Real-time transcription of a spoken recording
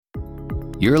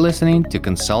You're listening to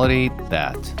Consolidate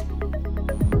That.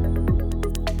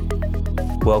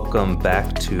 Welcome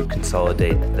back to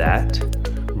Consolidate That.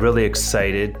 Really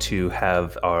excited to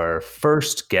have our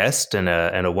first guest and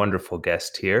a wonderful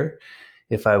guest here.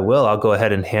 If I will, I'll go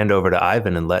ahead and hand over to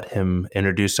Ivan and let him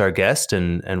introduce our guest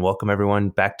and welcome everyone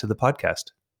back to the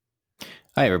podcast.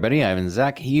 Hi, everybody. Ivan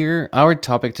Zach here. Our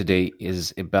topic today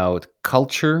is about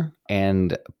culture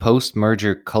and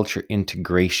post-merger culture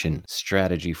integration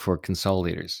strategy for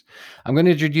consolidators. I'm going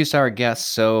to introduce our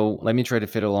guest, so let me try to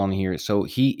fit along here. So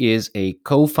he is a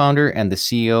co-founder and the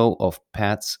CEO of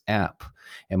Pat's App,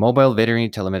 a mobile veterinary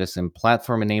telemedicine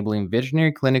platform enabling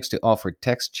veterinary clinics to offer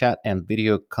text, chat, and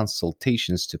video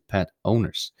consultations to pet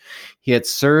owners. He had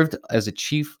served as a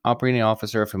chief operating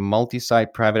officer of a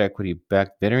multi-site private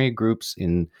equity-backed veterinary groups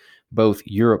in both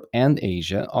Europe and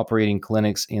Asia, operating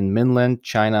clinics in mainland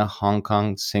China, Hong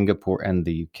Kong, Singapore, and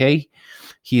the UK.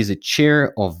 He is a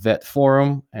chair of Vet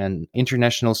Forum, an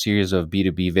international series of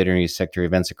B2B veterinary sector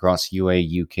events across UA,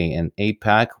 UK, and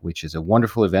APAC, which is a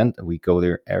wonderful event. We go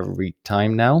there every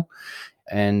time now.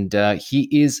 And he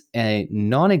is a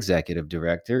non-executive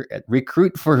director at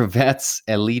Recruit for Vets,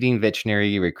 a leading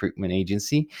veterinary recruitment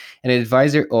agency, and an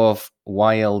advisor of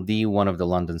YLD, one of the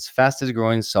London's fastest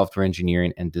growing software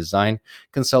engineering and design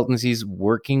consultancies,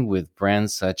 working with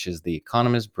brands such as The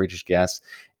Economist, British Gas,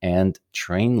 and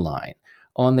Trainline.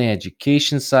 On the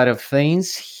education side of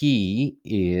things, he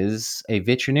is a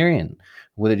veterinarian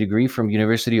with a degree from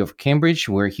University of Cambridge,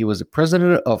 where he was the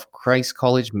president of Christ's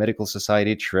College Medical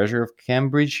Society, treasurer of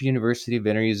Cambridge University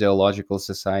Veterinary Zoological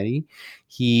Society.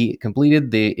 He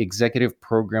completed the executive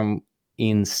program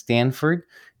in Stanford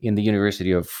in the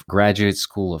University of Graduate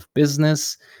School of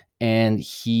Business, and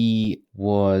he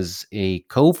was a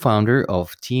co-founder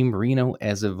of Team Reno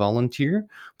as a volunteer.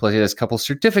 Plus, he has a couple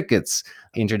certificates: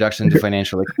 Introduction to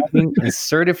Financial Accounting and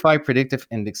Certified Predictive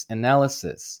Index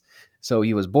Analysis. So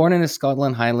he was born in the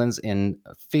Scotland Highlands in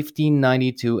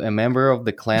 1592, a member of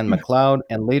the Clan MacLeod,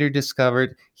 and later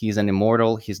discovered he's an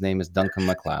immortal. His name is Duncan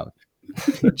MacLeod.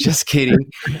 Just kidding.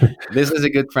 This is a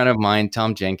good friend of mine,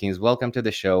 Tom Jenkins. Welcome to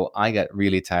the show. I got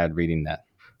really tired reading that.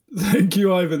 Thank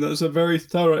you, Ivan. That's a very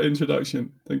thorough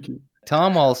introduction. Thank you.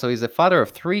 Tom also is the father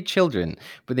of 3 children,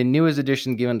 with the newest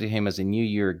addition given to him as a New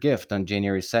Year gift on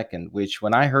January 2nd, which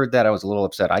when I heard that, I was a little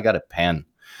upset. I got a pen.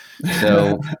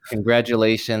 So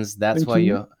congratulations. That's why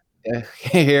your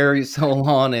hair is so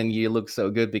long and you look so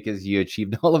good, because you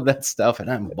achieved all of that stuff, and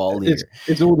I'm bald here.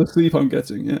 It's all the sleep I'm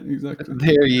getting. Yeah, exactly.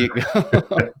 There you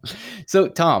go. So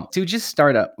Tom, to just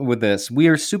start up with this, we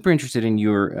are super interested in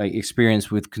your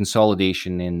experience with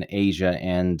consolidation in Asia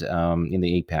and in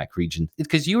the APAC region,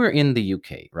 because you were in the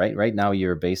UK, right? Right now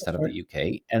you're based out of the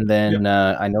UK. And then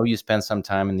I know you spent some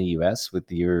time in the US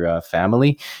with your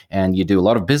family, and you do a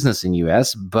lot of business in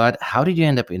US, but how did you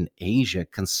end up in Asia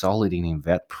consolidating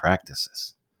vet practices?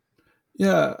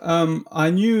 Yeah, I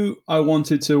knew I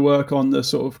wanted to work on the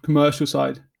sort of commercial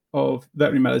side of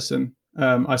veterinary medicine.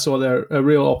 I saw there a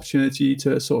real opportunity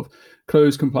to sort of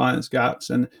close compliance gaps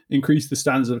and increase the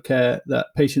standards of care that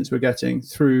patients were getting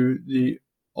through the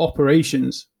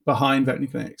operations behind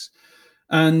veterinary clinics.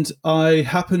 And I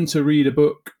happened to read a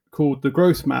book called The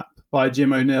Growth Map by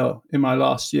Jim O'Neill in my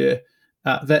last year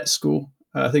at vet school.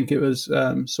 I think it was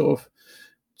sort of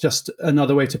just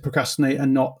another way to procrastinate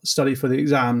and not study for the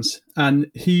exams. And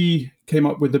he came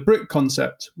up with the BRIC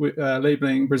concept,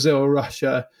 labeling Brazil,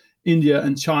 Russia, India,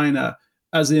 and China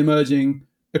as the emerging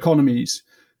economies.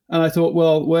 And I thought,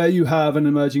 well, where you have an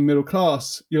emerging middle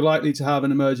class, you're likely to have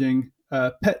an emerging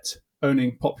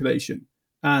pet-owning population,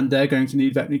 and they're going to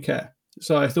need veterinary care.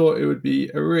 So I thought it would be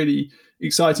a really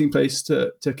exciting place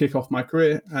to kick off my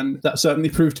career, and that certainly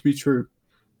proved to be true.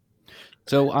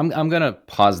 So I'm going to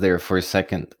pause there for a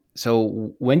second.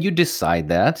 So when you decide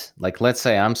that, like, let's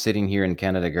say I'm sitting here in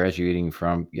Canada, graduating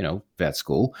from, vet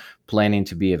school, planning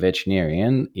to be a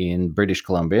veterinarian in British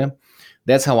Columbia.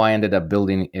 That's how I ended up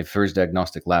building a first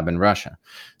diagnostic lab in Russia.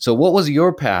 So what was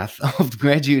your path of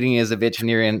graduating as a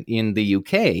veterinarian in the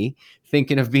UK,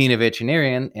 thinking of being a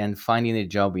veterinarian and finding a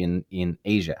job in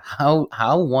Asia?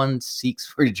 How one seeks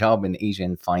for a job in Asia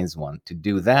and finds one to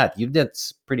do that? You did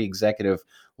pretty executive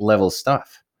level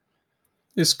stuff.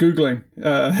 It's Googling.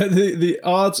 The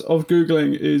art of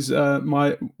Googling is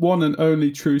my one and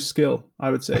only true skill, I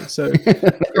would say. So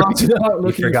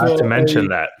you forgot to mention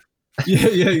that.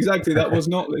 Yeah, exactly. That was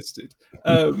not listed.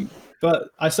 But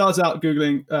I started out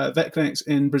Googling vet clinics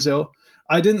in Brazil.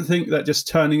 I didn't think that just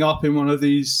turning up in one of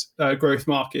these growth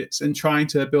markets and trying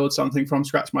to build something from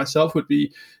scratch myself would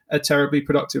be a terribly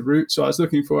productive route. So I was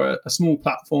looking for a small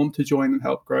platform to join and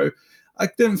help grow. I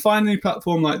didn't find any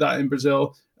platform like that in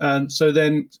Brazil. So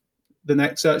then the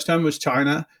next search term was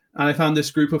China. And I found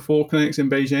this group of 4 clinics in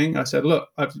Beijing. I said, look,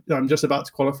 I'm just about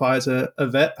to qualify as a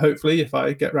vet, hopefully, if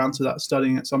I get around to that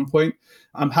studying at some point.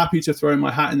 I'm happy to throw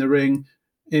my hat in the ring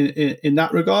in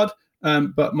that regard.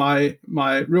 But my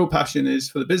real passion is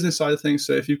for the business side of things.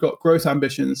 So if you've got growth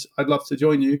ambitions, I'd love to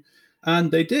join you.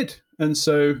 And they did. And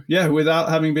so, yeah, without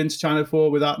having been to China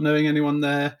before, without knowing anyone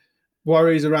there,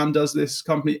 worries around, does this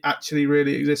company actually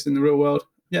really exist in the real world?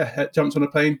 Yeah, jumped on a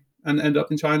plane and ended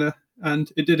up in China.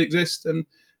 And it did exist. And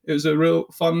it was a real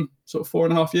fun sort of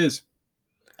 4.5 years.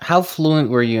 How fluent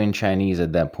were you in Chinese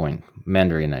at that point?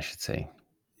 Mandarin, I should say.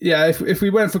 Yeah, if we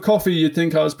went for coffee, you'd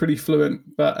think I was pretty fluent.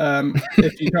 But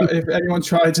if anyone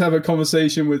tried to have a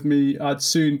conversation with me, I'd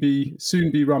soon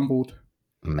be rumbled.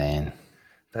 Man,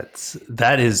 that's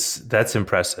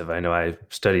impressive. I know I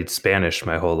studied Spanish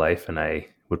my whole life, and I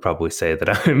would probably say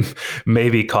that I'm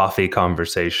maybe coffee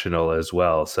conversational as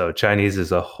well. So Chinese is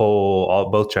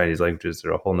both Chinese languages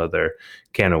are a whole nother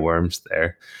can of worms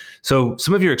there. So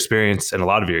some of your experience and a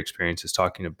lot of your experience is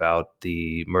talking about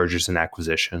the mergers and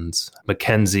acquisitions.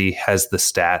 McKinsey has the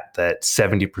stat that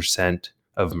 70%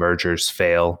 of mergers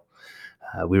fail.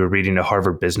 We were reading a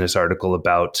Harvard Business article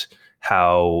about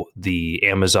how the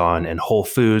Amazon and Whole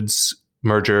Foods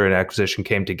merger and acquisition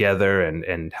came together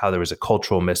and how there was a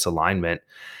cultural misalignment.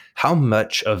 How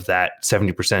much of that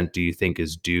 70% do you think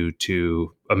is due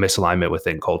to a misalignment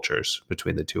within cultures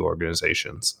between the two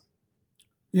organizations?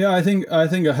 Yeah, I think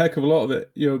a heck of a lot of it,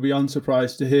 you'll be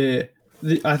unsurprised to hear.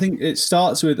 I think it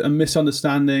starts with a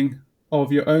misunderstanding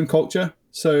of your own culture.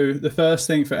 So the first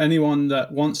thing for anyone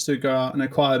that wants to go out and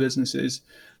acquire businesses,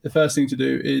 the first thing to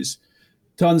do is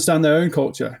to understand their own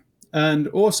culture. And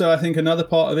also, I think another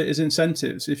part of it is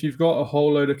incentives. If you've got a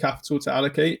whole load of capital to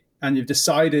allocate and you've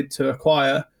decided to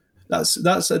acquire,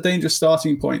 that's a dangerous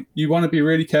starting point. You want to be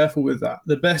really careful with that.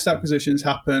 The best acquisitions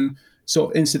happen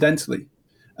sort of incidentally.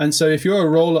 And so if you're a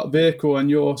roll-up vehicle and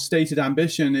your stated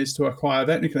ambition is to acquire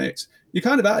veterinary clinics, you're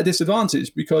kind of at a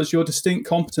disadvantage because your distinct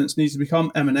competence needs to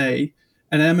become M&A,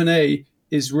 and M&A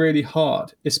is really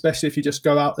hard, especially if you just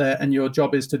go out there and your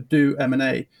job is to do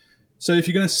M&A. So if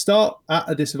you're going to start at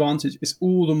a disadvantage, it's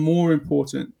all the more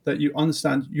important that you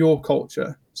understand your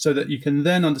culture so that you can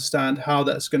then understand how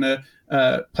that's going to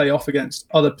play off against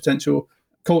other potential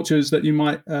cultures that you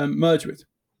might merge with.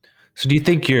 So do you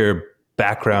think your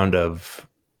background of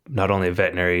not only a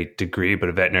veterinary degree, but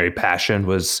a veterinary passion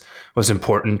was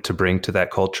important to bring to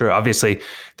that culture? Obviously,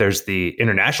 there's the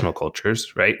international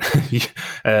cultures, right?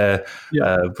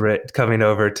 Britt coming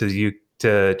over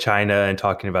to China and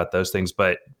talking about those things,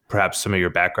 but perhaps some of your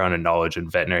background and knowledge in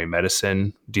veterinary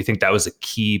medicine, do you think that was a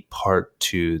key part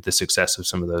to the success of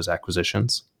some of those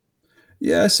acquisitions?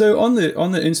 Yeah, so on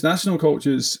the international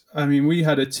cultures, I mean, we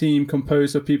had a team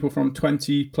composed of people from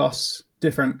 20 plus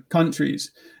different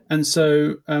countries. And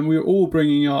so we were all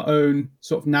bringing our own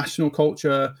sort of national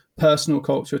culture, personal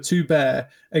culture to bear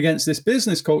against this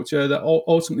business culture that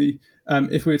ultimately,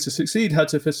 if we were to succeed, had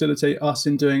to facilitate us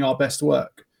in doing our best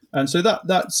work. And so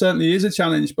that certainly is a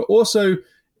challenge, but also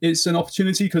it's an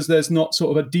opportunity because there's not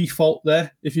sort of a default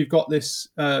there. If you've got this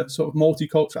sort of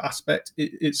multicultural aspect,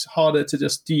 it's harder to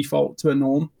just default to a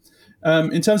norm.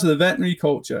 In terms of the veterinary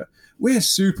culture, we're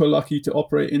super lucky to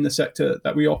operate in the sector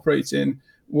that we operate in,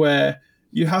 where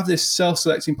you have this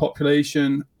self-selecting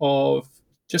population of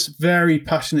just very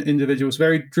passionate individuals,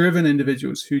 very driven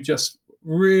individuals who just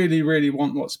really, really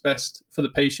want what's best for the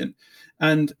patient.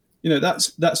 And, you know,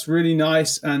 that's really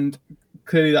nice. And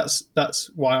clearly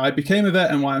that's why I became a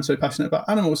vet and why I'm so passionate about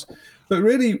animals. But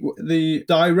really the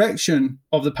direction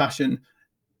of the passion,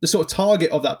 the sort of target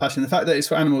of that passion, the fact that it's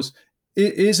for animals,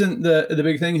 it isn't the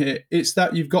big thing here. It's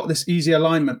that you've got this easy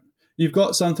alignment. You've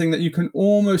got something that you can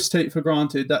almost take for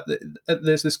granted, that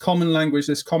there's this common language,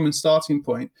 this common starting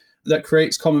point that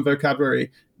creates common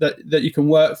vocabulary that you can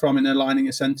work from in aligning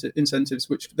incentives,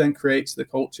 which then creates the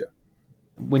culture.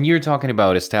 When you're talking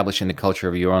about establishing the culture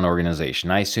of your own organization,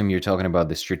 I assume you're talking about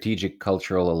the strategic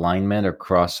cultural alignment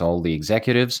across all the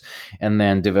executives, and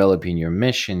then developing your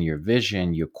mission, your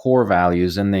vision, your core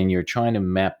values, and then you're trying to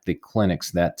map the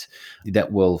clinics that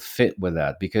will fit with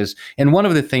that. And one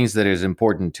of the things that is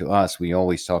important to us, we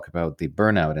always talk about the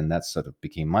burnout, and that sort of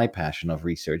became my passion of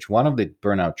research. One of the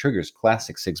burnout triggers,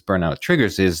 classic 6 burnout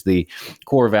triggers, is the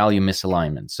core value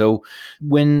misalignment. So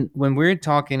when we're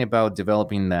talking about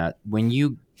developing that, when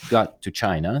you got to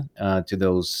China, to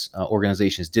those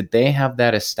organizations, did they have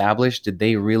that established? Did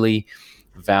they really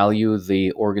value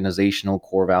the organizational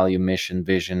core value, mission,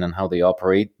 vision, and how they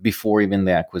operate before even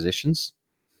the acquisitions?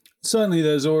 Certainly,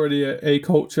 there's already a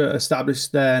culture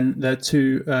established there. And there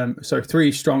are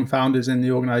 3 strong founders in the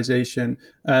organization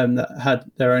that had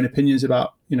their own opinions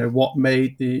about, what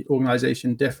made the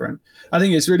organization different. I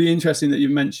think it's really interesting that you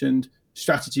mentioned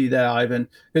strategy there, Ivan,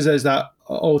 because there's that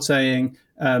old saying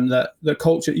that the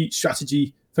culture eats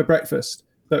strategy for breakfast,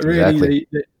 but really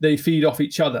they feed off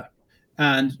each other.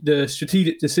 And the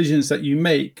strategic decisions that you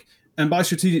make, and by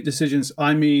strategic decisions,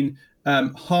 I mean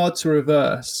hard to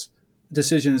reverse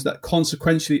decisions that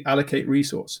consequentially allocate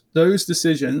resource. Those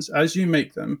decisions, as you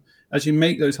make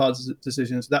those hard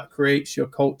decisions, that creates your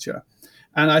culture.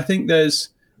 And I think there's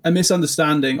a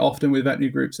misunderstanding often with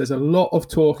veterinary groups. There's a lot of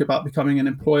talk about becoming an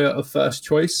employer of first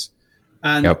choice.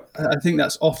 And I think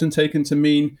that's often taken to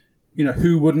mean,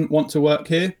 who wouldn't want to work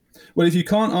here? Well, if you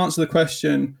can't answer the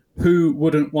question, who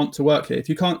wouldn't want to work here? If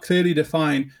you can't clearly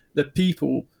define the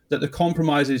people that the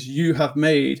compromises you have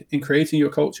made in creating your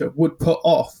culture would put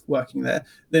off working there,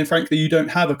 then frankly, you don't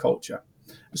have a culture.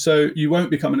 So you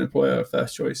won't become an employer of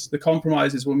first choice. The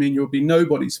compromises will mean you'll be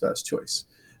nobody's first choice.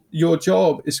 Your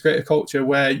job is to create a culture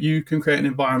where you can create an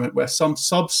environment where some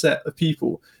subset of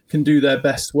people can do their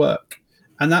best work.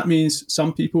 And that means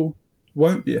some people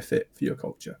won't be a fit for your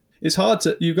culture. It's hard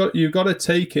to, you've got to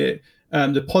take it,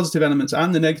 the positive elements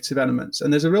and the negative elements.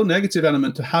 And there's a real negative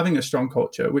element to having a strong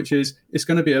culture, which is it's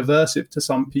going to be aversive to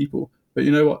some people. But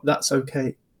you know what? That's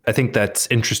okay. I think that's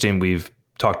interesting. We've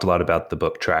talked a lot about the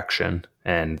book Traction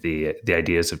and the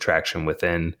ideas of traction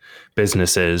within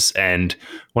businesses. And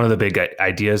one of the big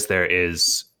ideas there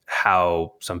is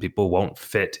how some people won't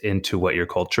fit into what your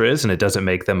culture is, and it doesn't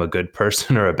make them a good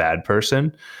person or a bad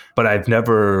person. But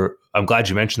I'm glad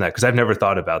you mentioned that, because I've never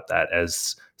thought about that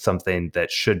as something that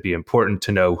should be important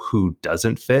to know who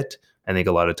doesn't fit. I think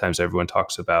a lot of times everyone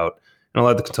talks about, and a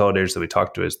lot of the consolidators that we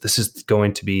talk to, is this is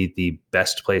going to be the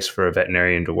best place for a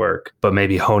veterinarian to work. But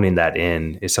maybe honing that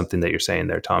in is something that you're saying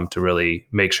there, Tom, to really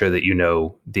make sure that you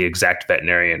know the exact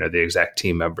veterinarian or the exact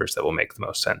team members that will make the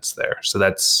most sense there. So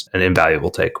that's an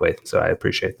invaluable takeaway. So I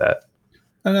appreciate that.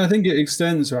 And I think it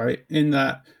extends, right, in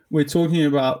that we're talking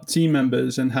about team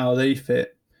members and how they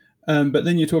fit. But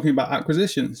then you're talking about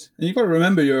acquisitions. And you've got to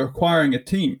remember you're acquiring a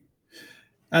team.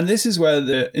 And this is where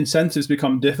the incentives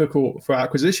become difficult for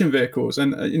acquisition vehicles.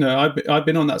 And, I've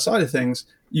been on that side of things.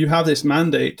 You have this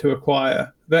mandate to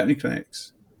acquire veterinary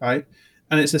clinics, right?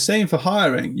 And it's the same for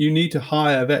hiring. You need to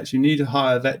hire vets. You need to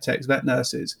hire vet techs, vet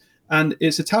nurses. And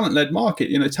it's a talent-led market.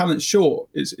 Talent's short.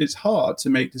 It's hard to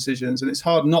make decisions. And it's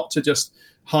hard not to just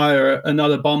hire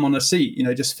another bum on a seat,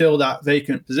 just fill that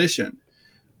vacant position.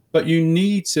 But you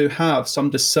need to have some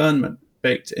discernment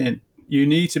baked in. You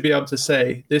need to be able to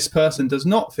say, this person does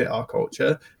not fit our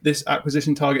culture. This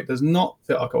acquisition target does not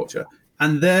fit our culture.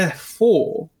 And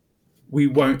therefore, we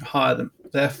won't hire them.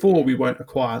 Therefore, we won't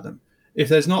acquire them. If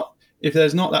there's not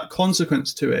that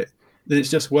consequence to it, then it's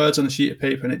just words on a sheet of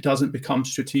paper and it doesn't become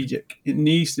strategic. It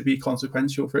needs to be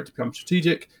consequential for it to become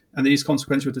strategic. And these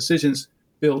consequential decisions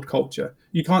build culture.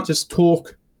 You can't just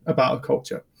talk about a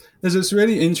culture. There's this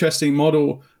really interesting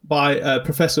model by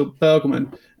Professor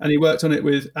Bergelman, and he worked on it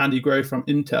with Andy Grove from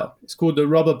Intel. It's called the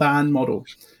rubber band model.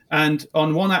 And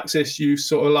on one axis, you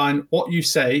sort of align what you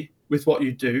say with what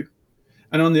you do.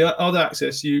 And on the other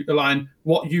axis, you align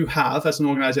what you have as an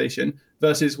organization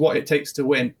versus what it takes to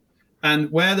win.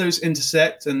 And where those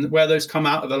intersect and where those come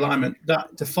out of alignment,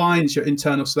 that defines your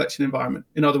internal selection environment.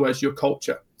 In other words, your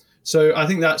culture. So I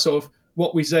think that sort of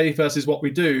what we say versus what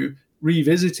we do,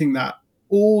 revisiting that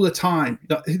all the time,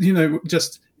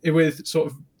 just with sort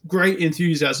of great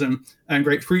enthusiasm and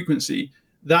great frequency,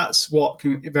 that's what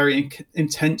can very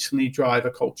intentionally drive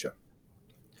a culture.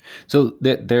 So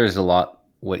there's a lot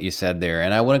what you said there.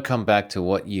 And I want to come back to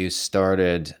what you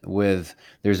started with.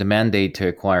 There's a mandate to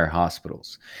acquire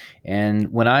hospitals.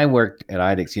 And when I worked at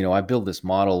IDEXX, I built this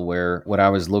model where what I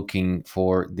was looking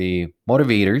for the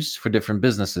motivators for different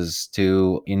businesses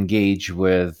to engage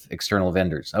with external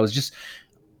vendors. I was just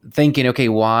thinking, okay,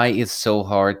 why it's so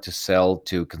hard to sell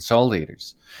to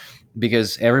consolidators?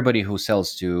 Because everybody who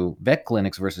sells to vet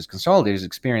clinics versus consolidators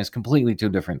experience completely two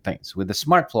different things. With the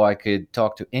SmartFlow, I could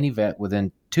talk to any vet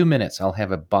within 2 minutes. I'll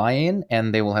have a buy-in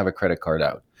and they will have a credit card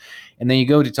out. And then you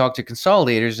go to talk to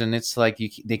consolidators and it's like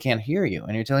they can't hear you.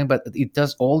 And you're telling them, but it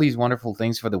does all these wonderful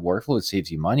things for the workflow. It saves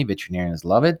you money. Veterinarians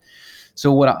love it.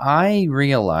 So what I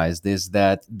realized is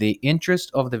that the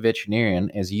interest of the veterinarian,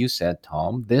 as you said,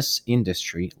 Tom, this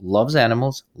industry loves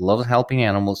animals, loves helping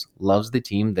animals, loves the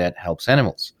team that helps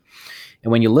animals.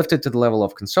 And when you lift it to the level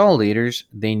of consolidators,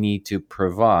 they need to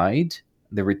provide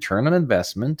the return on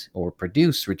investment or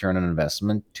produce return on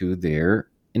investment to their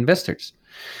investors.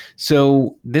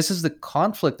 So this is the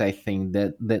conflict, I think,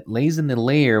 that lays in the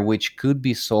layer which could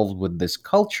be solved with this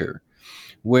culture,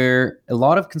 where a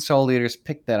lot of consolidators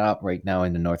pick that up right now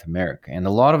in North America. And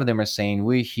a lot of them are saying,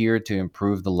 we're here to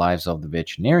improve the lives of the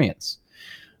veterinarians.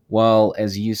 Well,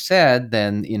 as you said,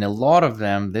 then in a lot of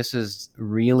them, this is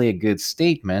really a good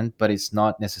statement, but it's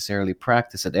not necessarily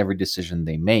practiced at every decision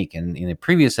they make. And in a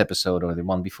previous episode or the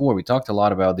one before, we talked a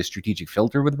lot about the strategic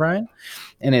filter with Brian.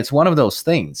 And it's one of those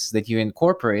things that you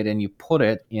incorporate and you put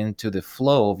it into the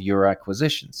flow of your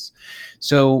acquisitions.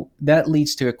 So that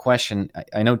leads to a question.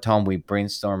 I know, Tom, we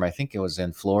brainstormed, I think it was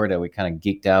in Florida, we kind of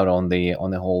geeked out on the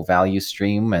whole value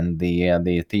stream and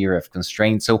the theory of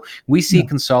constraints. So we see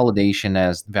consolidation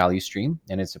as value stream,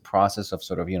 and it's a process of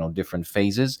sort of different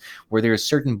phases where there are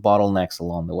certain bottlenecks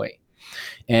along the way.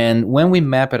 And when we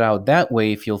map it out that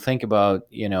way, if you'll think about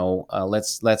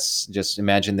let's just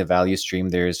imagine the value stream.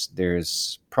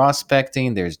 There's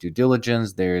prospecting, there's due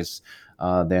diligence, there's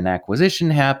then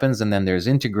acquisition happens, and then there's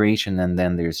integration, and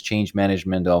then there's change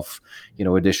management of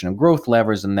additional growth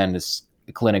levers, and then this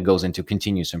clinic goes into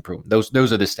continuous improvement.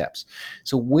 Those are the steps.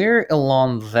 So where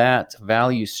along that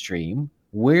value stream,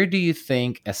 where do you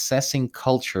think assessing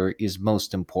culture is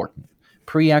most important?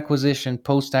 Pre-acquisition,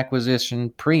 post-acquisition,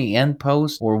 pre and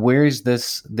post, or where is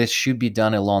this should be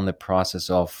done along the process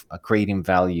of creating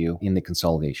value in the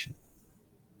consolidation?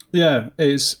 Yeah,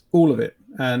 it's all of it.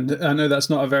 And I know that's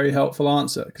not a very helpful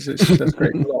answer because it does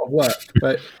create a lot of work,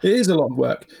 but it is a lot of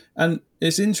work. And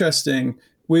it's interesting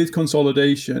with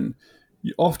consolidation,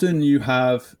 often you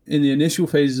have in the initial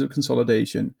phases of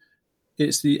consolidation,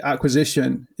 it's the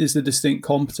acquisition is the distinct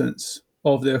competence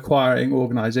of the acquiring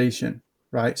organization,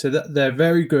 right? So that they're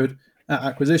very good at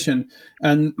acquisition.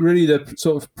 And really the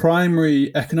sort of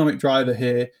primary economic driver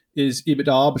here is EBITDA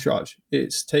arbitrage.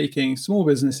 It's taking small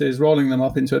businesses, rolling them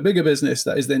up into a bigger business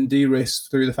that is then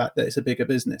de-risked through the fact that it's a bigger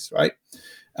business, right?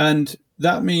 And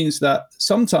that means that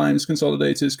sometimes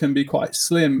consolidators can be quite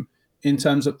slim in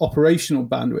terms of operational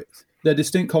bandwidth. Their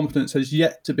distinct competence has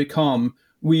yet to become,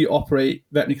 we operate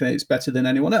veterinary clinics better than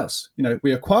anyone else.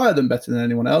 We acquire them better than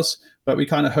anyone else, but we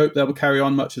kind of hope they will carry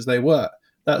on much as they were.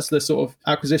 That's the sort of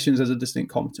acquisitions as a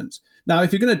distinct competence. Now,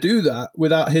 if you're going to do that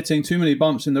without hitting too many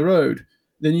bumps in the road,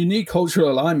 then you need cultural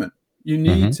alignment. You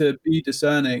need to be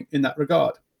discerning in that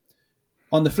regard.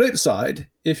 On the flip side,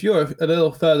 if you're a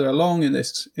little further along in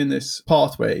this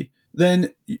pathway,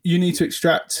 then you need to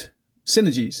extract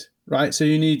synergies, right? So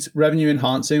you need revenue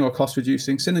enhancing or cost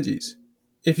reducing synergies.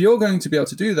 If you're going to be able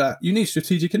to do that, you need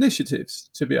strategic initiatives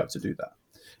to be able to do that.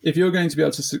 If you're going to be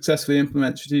able to successfully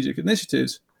implement strategic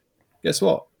initiatives, guess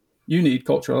what? You need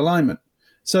cultural alignment.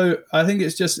 So I think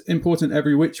it's just important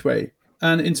every which way.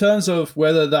 And in terms of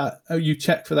whether that you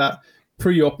check for that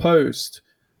pre or post,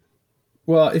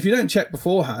 well, if you don't check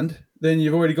beforehand, then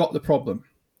you've already got the problem.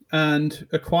 And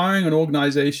acquiring an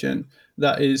organization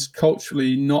that is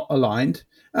culturally not aligned,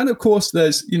 and of course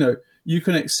there's, you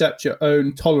can accept your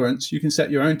own tolerance. You can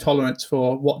set your own tolerance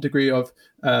for what degree of,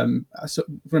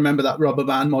 remember that rubber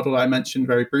band model I mentioned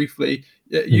very briefly.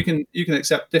 You can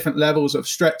accept different levels of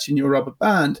stretch in your rubber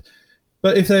band.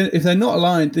 But if they're not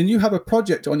aligned, then you have a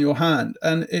project on your hand,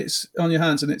 and it's on your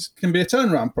hands, and it can be a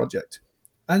turnaround project.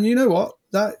 And you know what?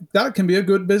 That can be a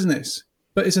good business,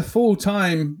 but it's a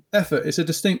full-time effort. It's a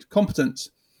distinct competence.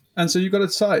 And so you've got to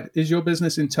decide, is your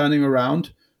business in turning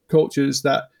around cultures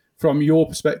that from your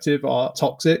perspective are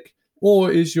toxic,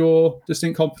 or is your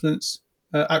distinct competence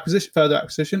further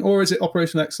acquisition, or is it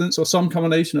operational excellence, or some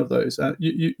combination of those?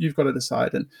 You've got to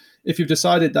decide. And if you've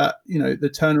decided that the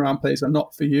turnaround plays are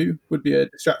not for you, would be a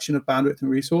distraction of bandwidth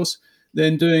and resource,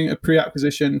 then doing a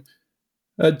pre-acquisition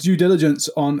due diligence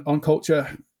on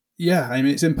culture,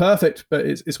 it's imperfect, but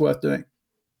it's worth doing.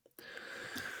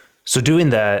 So doing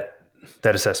that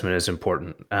assessment is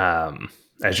important,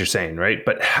 as you're saying, right?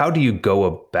 But how do you go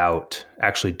about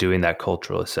actually doing that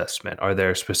cultural assessment? Are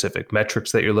there specific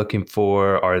metrics that you're looking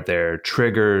for? Are there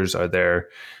triggers? Are there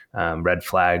red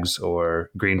flags or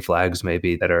green flags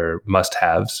maybe that are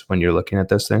must-haves when you're looking at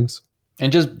those things?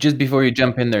 And just before you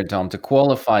jump in there, Tom, to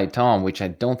qualify Tom, which I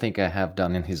don't think I have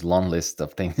done in his long list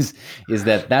of things, is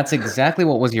that's exactly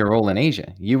what was your role in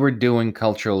Asia. You were doing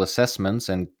cultural assessments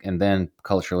and then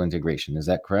cultural integration. Is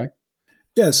that correct?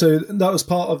 Yeah, so that was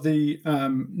part of the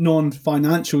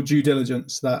non-financial due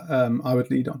diligence that I would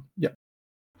lead on. Yeah.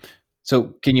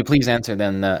 So can you please answer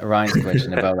then Ryan's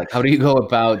question about how do you go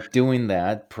about doing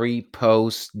that pre,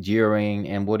 post, during,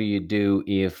 and what do you do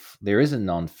if there is a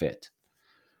non-fit?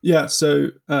 Yeah, so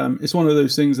it's one of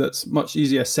those things that's much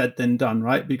easier said than done,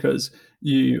 right? Because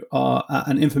you are at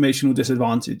an informational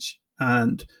disadvantage,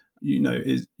 and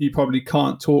you probably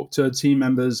can't talk to team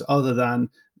members other than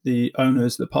the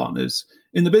owners, the partners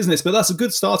in the business. But that's a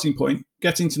good starting point,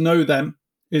 getting to know them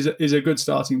is a good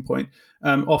starting point.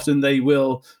 Often they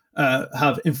will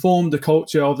have informed the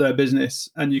culture of their business,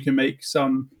 and you can make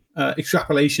some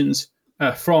extrapolations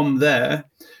from there.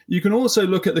 You can also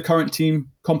look at the current team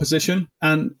composition,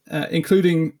 and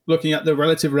including looking at the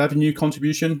relative revenue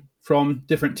contribution from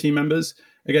different team members.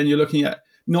 Again, you're looking at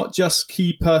not just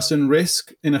key person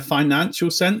risk in a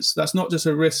financial sense. That's not just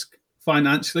a risk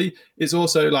financially. It's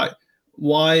also like,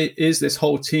 why is this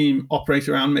whole team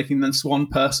operating around making this one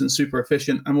person super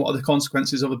efficient? And what are the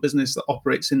consequences of a business that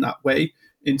operates in that way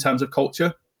in terms of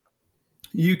culture?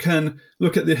 You can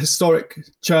look at the historic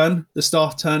churn, the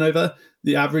staff turnover,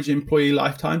 the average employee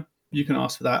lifetime. You can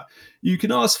ask for that. You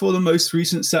can ask for the most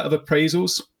recent set of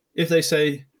appraisals. If they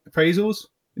say appraisals,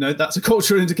 that's a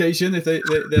cultural indication. If they're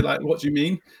like, what do you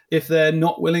mean? If they're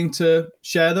not willing to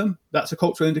share them, that's a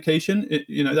cultural indication.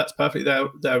 That's perfectly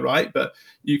their right, but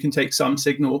you can take some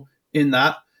signal in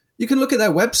that. You can look at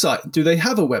their website. Do they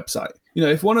have a website?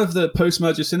 If one of the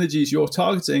post-merger synergies you're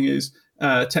targeting is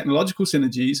technological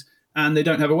synergies and they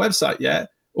don't have a website yet,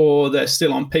 or they're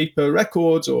still on paper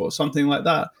records or something like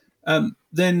that,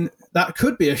 then that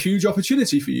could be a huge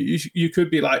opportunity for you. You could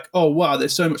be like, oh, wow,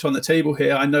 there's so much on the table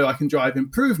here. I know I can drive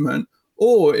improvement.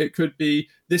 Or it could be,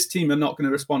 this team are not going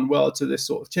to respond well to this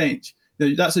sort of change.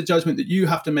 That's a judgment that you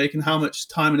have to make, and how much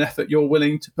time and effort you're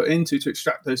willing to put into to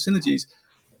extract those synergies.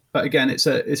 But again, it's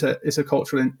a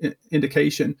cultural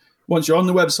indication. Once you're on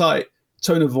the website,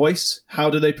 tone of voice, how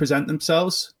do they present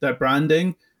themselves, their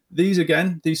branding,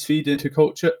 these feed into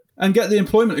culture. And get the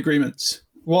employment agreements.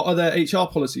 What are their HR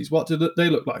policies? What do they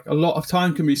look like? A lot of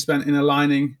time can be spent in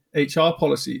aligning HR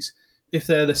policies. If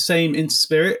they're the same in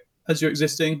spirit as your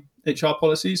existing HR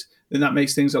policies, then that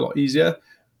makes things a lot easier.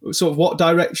 Sort of what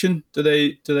direction do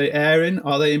they err in?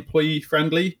 Are they employee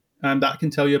friendly? And that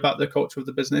can tell you about the culture of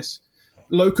the business.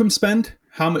 Locum spend.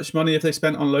 How much money have they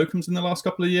spent on locums in the last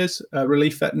couple of years?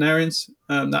 Relief veterinarians,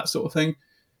 that sort of thing.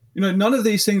 None of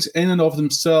these things in and of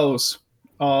themselves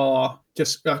are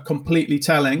just completely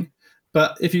telling.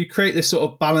 But if you create this sort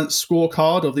of balanced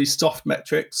scorecard of these soft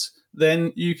metrics,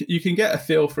 then you can get a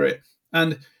feel for it.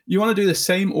 And you want to do the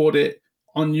same audit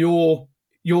on your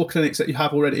clinics that you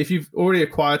have already. If you've already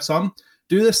acquired some,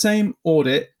 do the same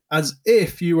audit as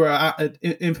if you were at an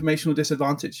informational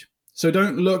disadvantage. So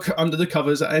don't look under the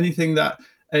covers at anything that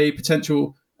a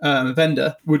potential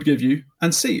vendor would give you,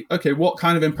 and see, okay, what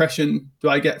kind of impression do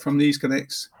I get from these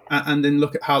clinics? And then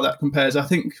look at how that compares. I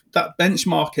think that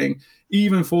benchmarking,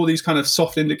 even for these kind of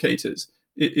soft indicators,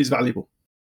 is valuable.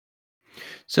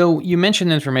 So you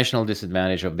mentioned informational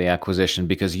disadvantage of the acquisition,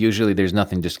 because usually there's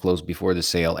nothing disclosed before the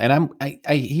sale. And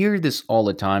I hear this all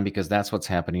the time, because that's what's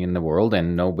happening in the world,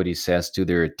 and nobody says to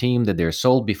their team that they're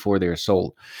sold before they're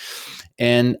sold.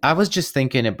 And I was just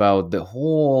thinking about the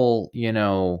whole,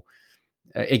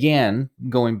 again,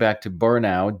 going back to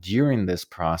burnout during this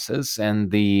process,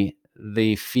 and the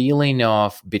feeling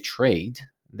of betrayed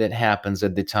that happens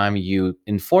at the time you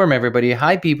inform everybody,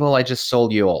 hi people, I just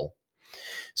sold you all.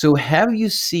 So have you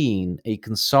seen a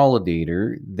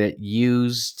consolidator that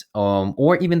used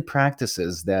or even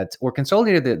practices that, or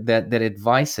consolidator that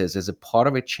advises as a part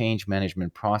of a change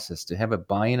management process to have a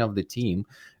buy-in of the team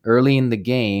early in the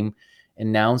game,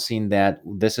 announcing that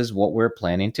this is what we're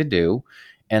planning to do,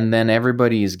 and then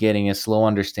everybody is getting a slow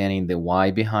understanding the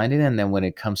why behind it, and then when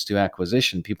it comes to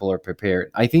acquisition, people are prepared?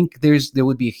 I think there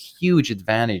would be a huge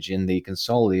advantage in the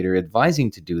consolidator advising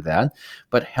to do that,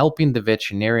 but helping the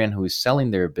veterinarian who is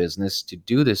selling their business to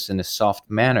do this in a soft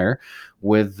manner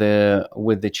with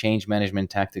the change management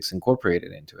tactics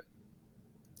incorporated into it.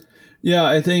 Yeah,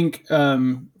 I think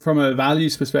from a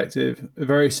values perspective,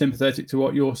 very sympathetic to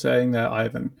what you're saying there,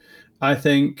 Ivan. I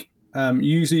think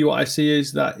usually what I see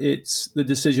is that the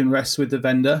decision rests with the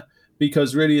vendor,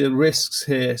 because really the risks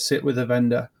here sit with the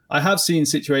vendor. I have seen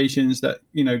situations that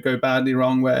go badly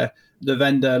wrong, where the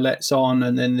vendor lets on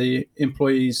and then the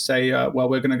employees say, well,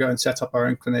 we're going to go and set up our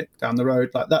own clinic down the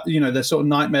road, like that. They're sort of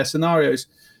nightmare scenarios.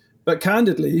 But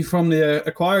candidly, from the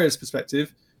acquirer's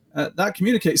perspective, that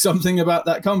communicates something about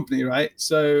that company, right?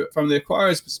 So from the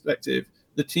acquirer's perspective,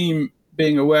 the team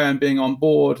being aware and being on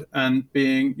board and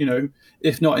being,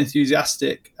 if not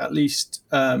enthusiastic, at least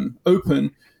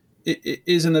open, it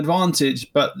is an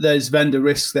advantage, but there's vendor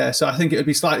risks there. So I think it would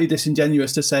be slightly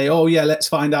disingenuous to say, oh yeah, let's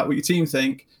find out what your team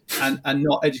think, and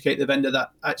not educate the vendor that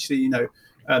actually,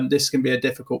 this can be a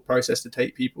difficult process to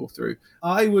take people through.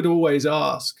 I would always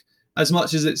ask, as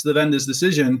much as it's the vendor's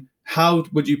decision, how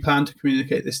would you plan to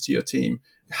communicate this to your team?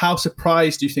 How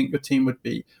surprised do you think your team would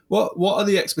be? What are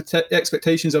the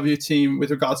expectations of your team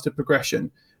with regards to progression?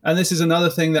 And this is another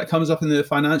thing that comes up in the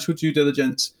financial due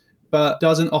diligence. but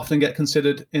doesn't often get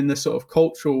considered in the sort of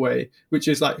cultural way, which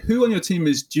is like who on your team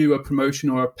is due a promotion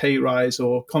or a pay rise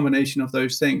or combination of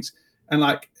those things. And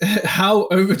like, how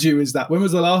overdue is that? When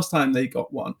was the last time they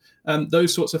got one?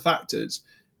 Those sorts of factors,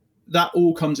 that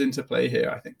all comes into play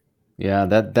here, I think. Yeah,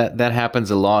 that happens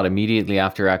a lot. Immediately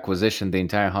after acquisition, the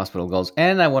entire hospital goes,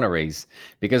 and I want to raise,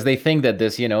 because they think that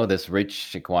this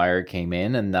rich acquirer came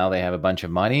in and now they have a bunch of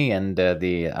money, and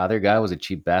the other guy was a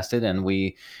cheap bastard, and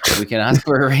we can ask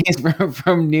for a raise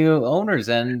from new owners,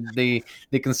 and the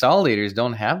consolidators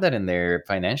don't have that in their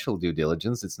financial due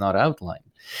diligence. It's not outlined.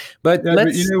 But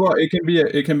but you know what? It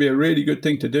can be a really good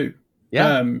thing to do.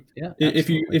 Yeah, if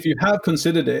you have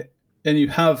considered it and you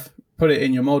have put it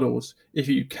in your models, if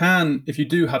you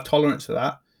do have tolerance for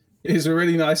that, it is a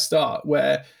really nice start,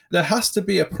 where there has to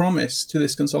be a promise to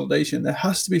this consolidation. There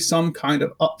has to be some kind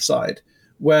of upside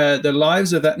where the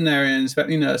lives of veterinarians,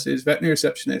 veterinary nurses, veterinary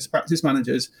receptionists, practice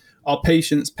managers, our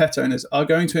patients, pet owners are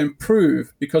going to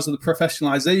improve because of the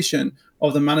professionalization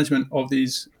of the management of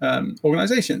these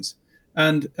organizations.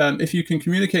 And if you can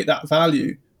communicate that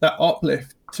value, that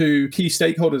uplift to key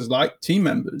stakeholders like team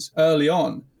members early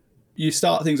on, you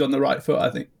start things on the right foot, I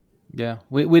think. Yeah,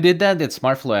 we did that at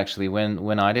SmartFlow, actually. When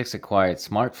IDEXX acquired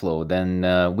SmartFlow,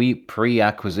 then we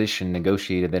pre-acquisition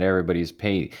negotiated that everybody's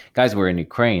pay. Guys were in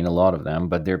Ukraine, a lot of them,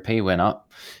 but their pay went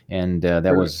up, and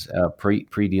that was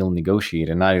pre-deal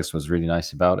negotiated. And IDEXX was really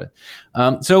nice about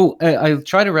it. So I'll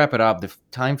try to wrap it up. The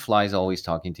time flies always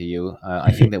talking to you.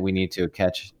 I think that we need to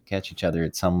catch each other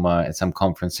at some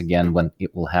conference again when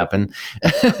it will happen.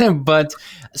 But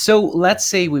so let's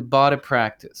say we bought a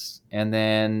practice, and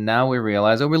then now we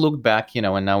realize, we looked back,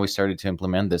 and now we started to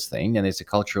implement this thing, and it's a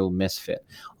cultural misfit.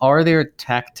 Are there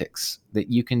tactics that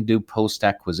you can do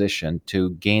post-acquisition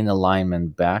to gain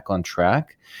alignment back on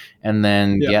track and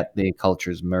then get the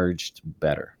cultures merged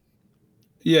better?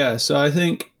 Yeah, so I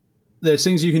think there's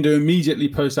things you can do immediately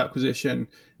post-acquisition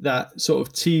that sort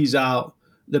of tease out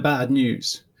the bad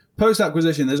news.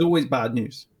 Post-acquisition, there's always bad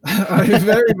news. I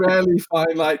very rarely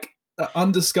find like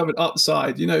undiscovered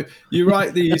upside. You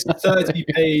write these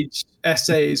 30-page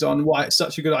essays on why it's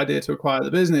such a good idea to acquire the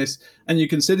business, and you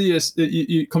consider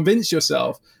you convince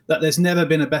yourself that there's never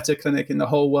been a better clinic in the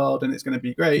whole world and it's going to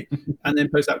be great. And then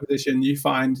post-acquisition, you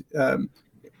find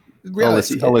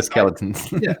reality. All the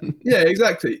skeletons. Yeah,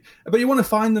 exactly. But you want to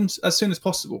find them as soon as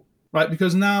possible. Right,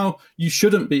 because now you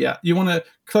shouldn't be at. You want to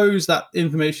close that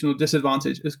informational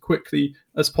disadvantage as quickly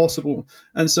as possible.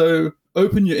 And so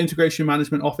open your integration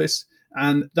management office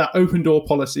and that open door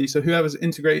policy. So whoever's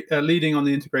leading on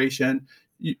the integration,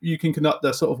 you can conduct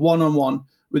the sort of one-on-one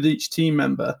with each team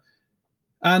member.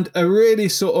 And a really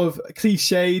sort of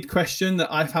cliched question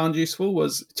that I found useful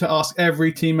was to ask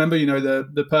every team member,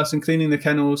 the person cleaning the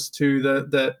kennels to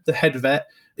the head vet,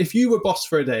 if you were boss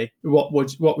for a day, what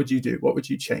would you do? What would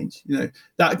you change?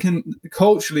 That can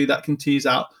culturally tease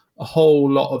out a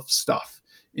whole lot of stuff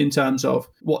in terms of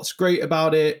what's great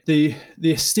about it, the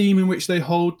esteem in which they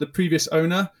hold the previous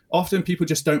owner. Often people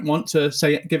just don't want to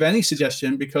give any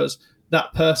suggestion because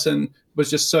that person was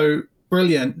just so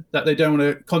brilliant that they don't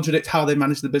want to contradict how they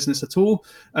manage the business at all.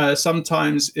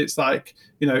 Sometimes it's like,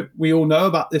 we all know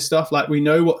about this stuff, like we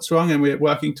know what's wrong and we're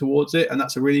working towards it. And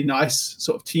that's a really nice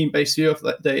sort of team-based view of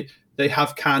that they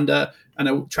have candor and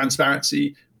a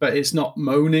transparency, but it's not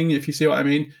moaning, if you see what I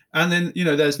mean. And then,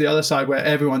 there's the other side where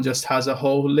everyone just has a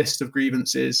whole list of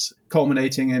grievances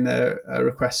culminating in a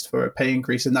request for a pay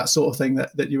increase and that sort of thing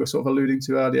that you were sort of alluding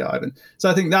to earlier, Ivan. So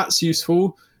I think that's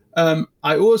useful.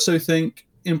 I also think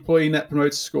employee net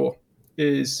promoter score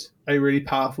is a really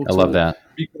powerful tool. I love that.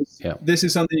 Because this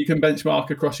is something you can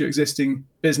benchmark across your existing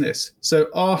business. So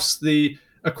ask the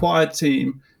acquired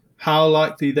team how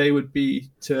likely they would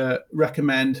be to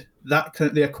recommend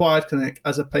the acquired clinic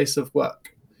as a place of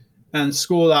work and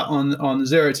score that on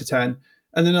 0 to 10,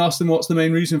 and then ask them what's the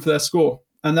main reason for their score.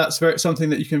 And that's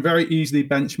something that you can very easily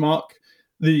benchmark.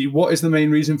 What is the main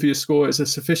reason for your score is a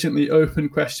sufficiently open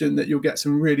question that you'll get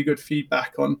some really good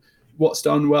feedback on what's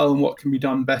done well and what can be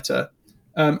done better.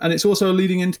 And it's also a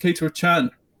leading indicator of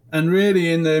churn. And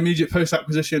really in the immediate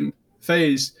post-acquisition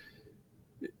phase,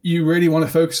 you really want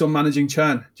to focus on managing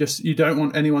churn. You don't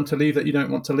want anyone to leave that you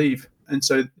don't want to leave. And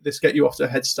so this get you off to a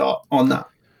head start on that.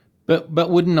 But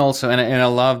wouldn't also, and I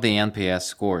love the NPS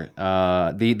score.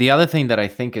 The other thing that I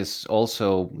think is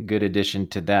also good addition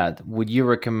to that, would you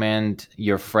recommend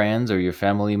your friends or your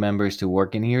family members to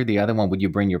work in here? The other one, would you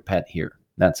bring your pet here?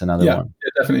 That's another one.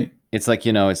 Yeah, definitely. It's like,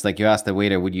 it's like you ask the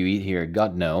waiter, would you eat here?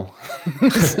 God, no.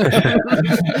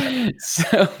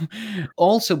 So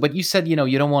also, but you said, you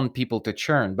don't want people to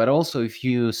churn, but also if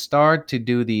you start to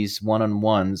do these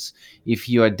one-on-ones, if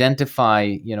you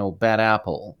identify, bad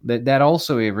apple, that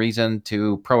also a reason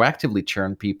to proactively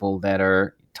churn people that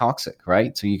are toxic,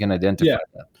 right? So you can identify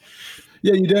that.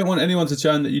 Yeah, you don't want anyone to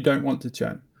churn that you don't want to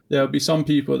churn. There'll be some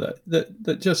people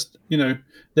that just,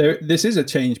 this is a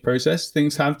change process.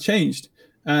 Things have changed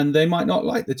and they might not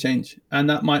like the change. And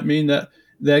that might mean that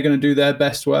they're going to do their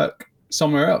best work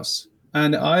somewhere else.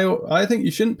 And I think you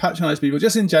shouldn't patronize people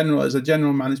just in general, as a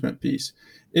general management piece.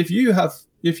 If you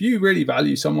really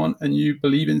value someone and you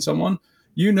believe in someone,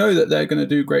 you know that they're going to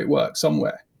do great work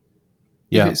somewhere.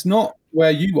 Yeah. If it's not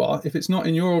where you are, if it's not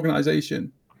in your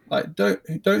organization, like don't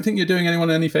think you're doing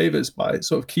anyone any favors by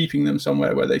sort of keeping them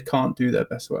somewhere where they can't do their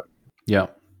best work. Yeah.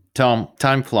 Tom,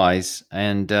 time flies,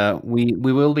 and we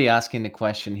will be asking the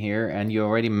question here, and you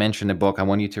already mentioned the book. I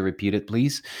want you to repeat it,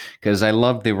 please, because I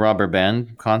love the rubber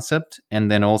band concept,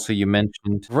 and then also you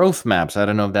mentioned growth maps. I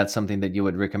don't know if that's something that you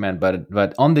would recommend,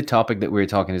 but on the topic that we're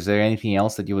talking, is there anything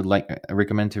else that you would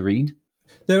recommend to read?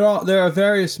 There are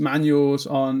various manuals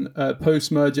on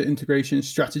post-merger integration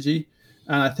strategy,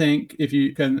 and I think if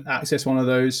you can access one of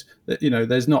those,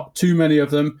 there's not too many of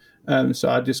them, so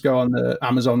I'd just go on the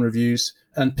Amazon reviews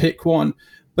and pick one.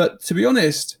 But to be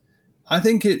honest, I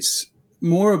think it's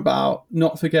more about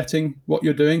not forgetting what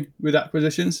you're doing with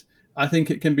acquisitions. I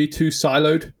think it can be too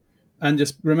siloed, and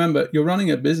just remember you're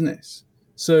running a business.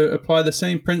 So apply the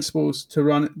same principles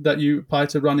that you apply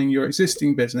to running your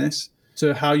existing business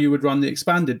to how you would run the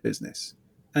expanded business.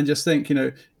 And just think,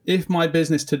 if my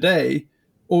business today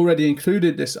already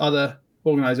included this other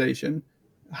organization,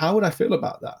 how would I feel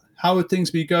about that? How would things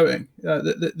be going?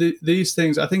 These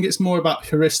things, I think it's more about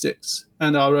heuristics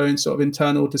and our own sort of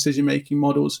internal decision-making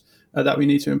models that we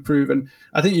need to improve. And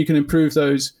I think you can improve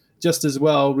those just as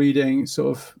well reading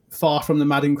sort of Far from the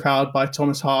Madding Crowd by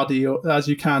Thomas Hardy, or as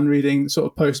you can reading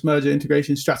sort of post-merger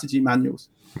integration strategy manuals.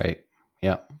 Right.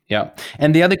 Yeah.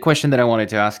 And the other question that I wanted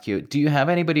to ask you, do you have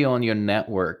anybody on your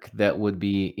network that would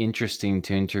be interesting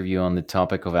to interview on the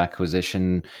topic of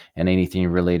acquisition and anything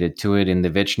related to it in the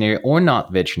veterinary or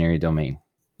not veterinary domain?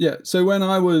 Yeah. So when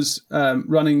I was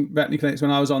running veterinary clinics,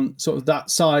 when I was on sort of that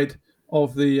side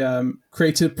of the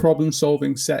creative problem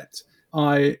solving set,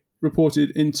 I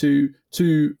reported into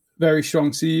two very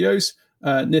strong CEOs,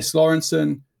 Nis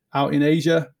Lawrenson out in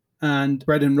Asia and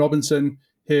Brendan Robinson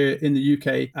here in the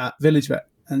UK at Village Vet.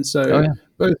 And so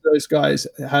both those guys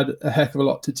had a heck of a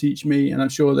lot to teach me, and I'm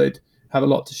sure they'd have a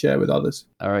lot to share with others.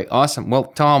 All right. Awesome. Well,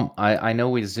 Tom, I know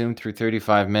we zoomed through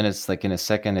 35 minutes like in a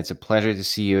second. It's a pleasure to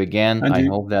see you again. I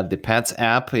hope that the Pets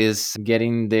app is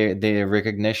getting their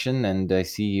recognition, and I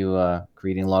see you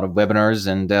creating a lot of webinars,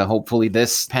 and hopefully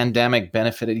this pandemic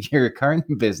benefited your current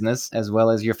business as well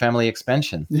as your family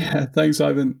expansion. Yeah. Thanks,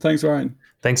 Ivan. Thanks, Ryan.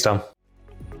 Thanks, Tom.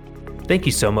 Thank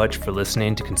you so much for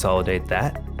listening to Consolidate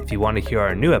That. If you want to hear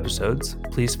our new episodes,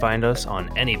 please find us on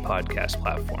any podcast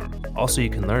platform. Also, you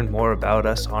can learn more about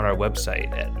us on our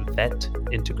website at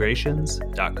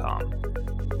vetintegrations.com.